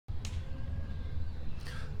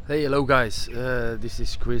Hey, hello guys. This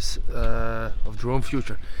is Kris of Drone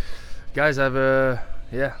Future. Guys, I'm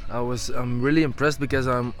really impressed because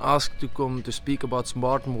I'm asked to come to speak about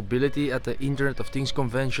smart mobility at the Internet of Things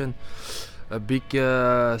convention, a big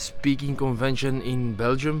speaking convention in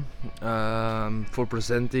Belgium, for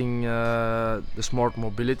presenting the smart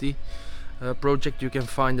mobility project. You can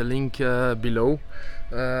find the link below.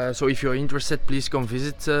 So if you're interested, please come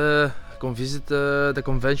visit. The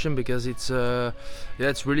convention, because it's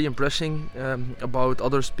really impressing about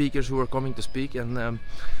other speakers who are coming to speak, and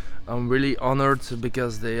I'm really honored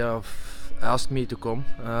because they have asked me to come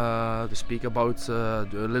to speak about a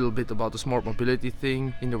little bit about the smart mobility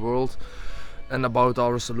thing in the world and about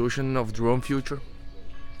our solution of Drone Future.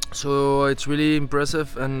 So it's really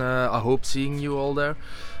impressive, and I hope seeing you all there.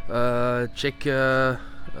 Check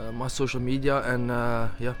my social media, and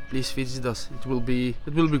please visit us. It will be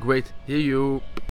great. Hear you.